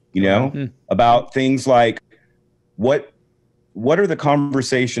questions, about things like what are the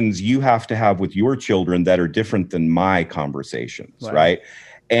conversations you have to have with your children that are different than my conversations, right?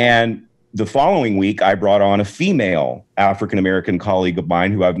 And the following week, I brought on a female African-American colleague of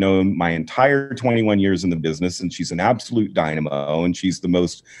mine who I've known my entire 21 years in the business, and she's an absolute dynamo, and she's the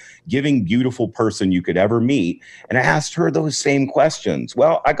most giving, beautiful person you could ever meet. And I asked her those same questions.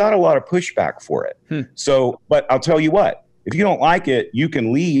 Well, I got a lot of pushback for it. So, but I'll tell you what, if you don't like it, you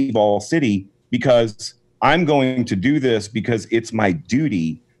can leave All City, because I'm going to do this because it's my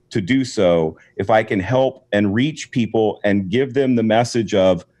duty to do so. If I can help and reach people and give them the message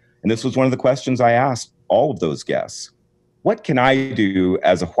of, and this was one of the questions I asked all of those guests, what can I do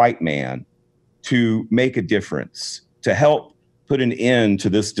as a white man to make a difference, to help put an end to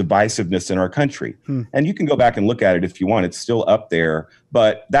this divisiveness in our country? And you can go back and look at it if you want. It's still up there.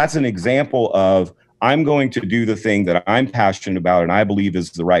 But that's an example of, I'm going to do the thing that I'm passionate about and I believe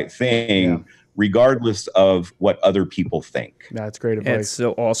is the right thing, regardless of what other people think. That's great advice. It's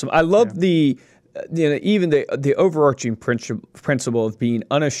so awesome. I love even the overarching principle of being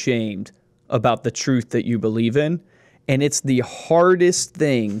unashamed about the truth that you believe in. And it's the hardest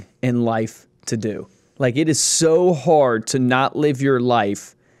thing in life to do. Like, it is so hard to not live your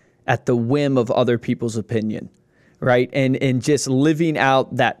life at the whim of other people's opinion, right? And just living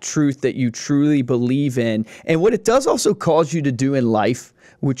out that truth that you truly believe in. And what it does also cause you to do in life,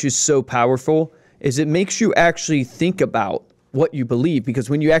 which is so powerful, is it makes you actually think about what you believe, because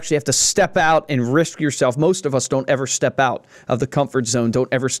when you actually have to step out and risk yourself, most of us don't ever step out of the comfort zone, don't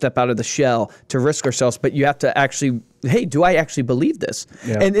ever step out of the shell to risk ourselves, but you have to actually, hey, do I actually believe this?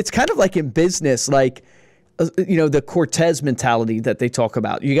 And it's kind of like in business, like, the Cortez mentality that they talk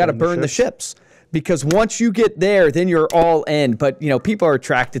about. You got to burn the ships. because once you get there, then you're all in. But, people are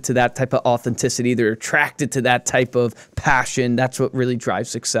attracted to that type of authenticity. They're attracted to that type of passion. That's what really drives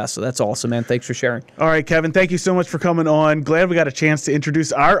success. So that's awesome, man. Thanks for sharing. All right, Kevin, thank you so much for coming on. Glad we got a chance to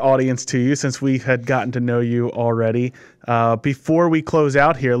introduce our audience to you since we had gotten to know you already. Before we close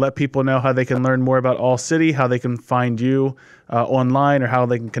out here, let people know how they can learn more about All City, how they can find you online, or how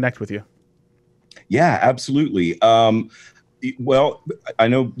they can connect with you. Yeah, absolutely. Well, I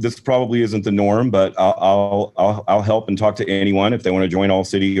know this probably isn't the norm, but I'll help and talk to anyone if they want to join All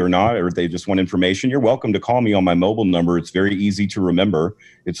City or not, or if they just want information. You're welcome to call me on my mobile number. It's very easy to remember.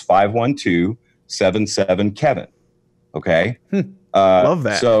 It's 512-77-KEVIN. Okay. Love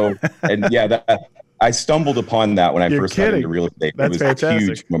that. So, and yeah, I stumbled upon that when I first got into real estate. That's it was fantastic.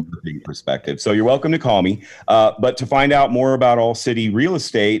 Huge from a marketing perspective. So you're welcome to call me. But to find out more about All City Real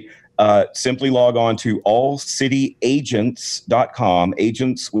Estate, simply log on to allcityagents.com,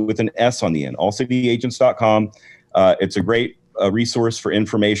 agents with an S on the end, allcityagents.com. It's a great resource for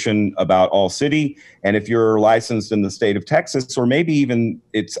information about All City. And if you're licensed in the state of Texas, or maybe even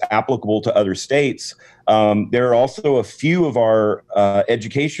it's applicable to other states, there are also a few of our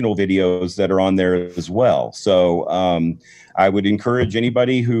educational videos that are on there as well. So I would encourage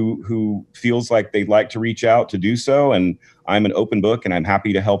anybody who feels like they'd like to reach out to do so. And I'm an open book, and I'm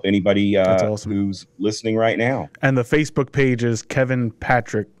happy to help anybody awesome. who's listening right now. And the Facebook page is Kevin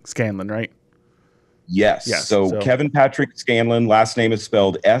Patrick Scanlan, right? Yes. So Kevin Patrick Scanlan, last name is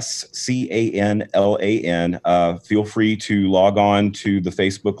spelled Scanlan. Feel free to log on to the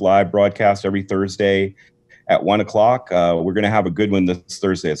Facebook Live broadcast every Thursday at 1:00. We're going to have a good one this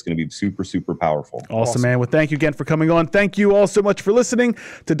Thursday. It's going to be super, super powerful. Awesome, man. Well, thank you again for coming on. Thank you all so much for listening.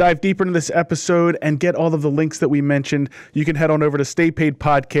 To dive deeper into this episode and get all of the links that we mentioned, you can head on over to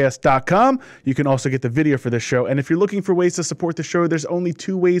staypaidpodcast.com. You can also get the video for this show. And if you're looking for ways to support the show, there's only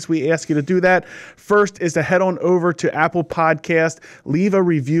 2 ways we ask you to do that. First is to head on over to Apple Podcast, leave a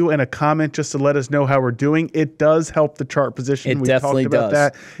review and a comment just to let us know how we're doing. It does help the chart position. We definitely talked about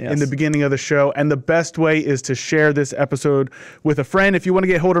that yes. in the beginning of the show. And the best way is to share this episode with a friend. If you want to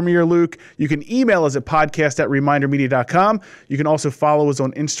get hold of me or Luke, you can email us at podcast@remindermedia.com. You can also follow us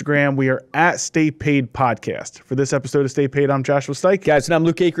on Instagram. We are at Stay Paid Podcast. For this episode of Stay Paid, I'm Joshua Stike. Guys, and I'm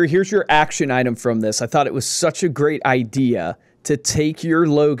Luke Acre. Here's your action item from this. I thought it was such a great idea to take your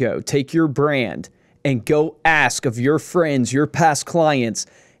logo, take your brand, and go ask of your friends, your past clients,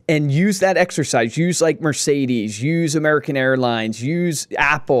 and use that exercise. Use like Mercedes, use American Airlines, use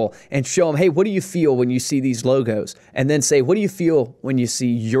Apple, and show them, hey, what do you feel when you see these logos? And then say, what do you feel when you see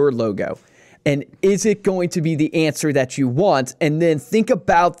your logo? And is it going to be the answer that you want? And then think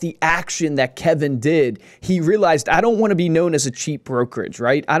about the action that Kevin did. He realized, I don't want to be known as a cheap brokerage,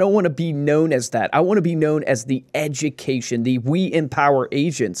 right? I don't want to be known as that. I want to be known as the education, the we empower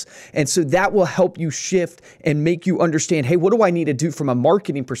agents. And so that will help you shift and make you understand, hey, what do I need to do from a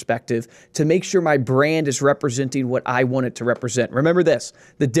marketing perspective to make sure my brand is representing what I want it to represent? Remember this,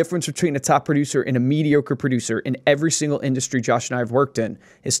 the difference between a top producer and a mediocre producer in every single industry Josh and I have worked in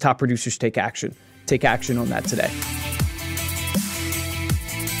is top producers take action. Take action on that today.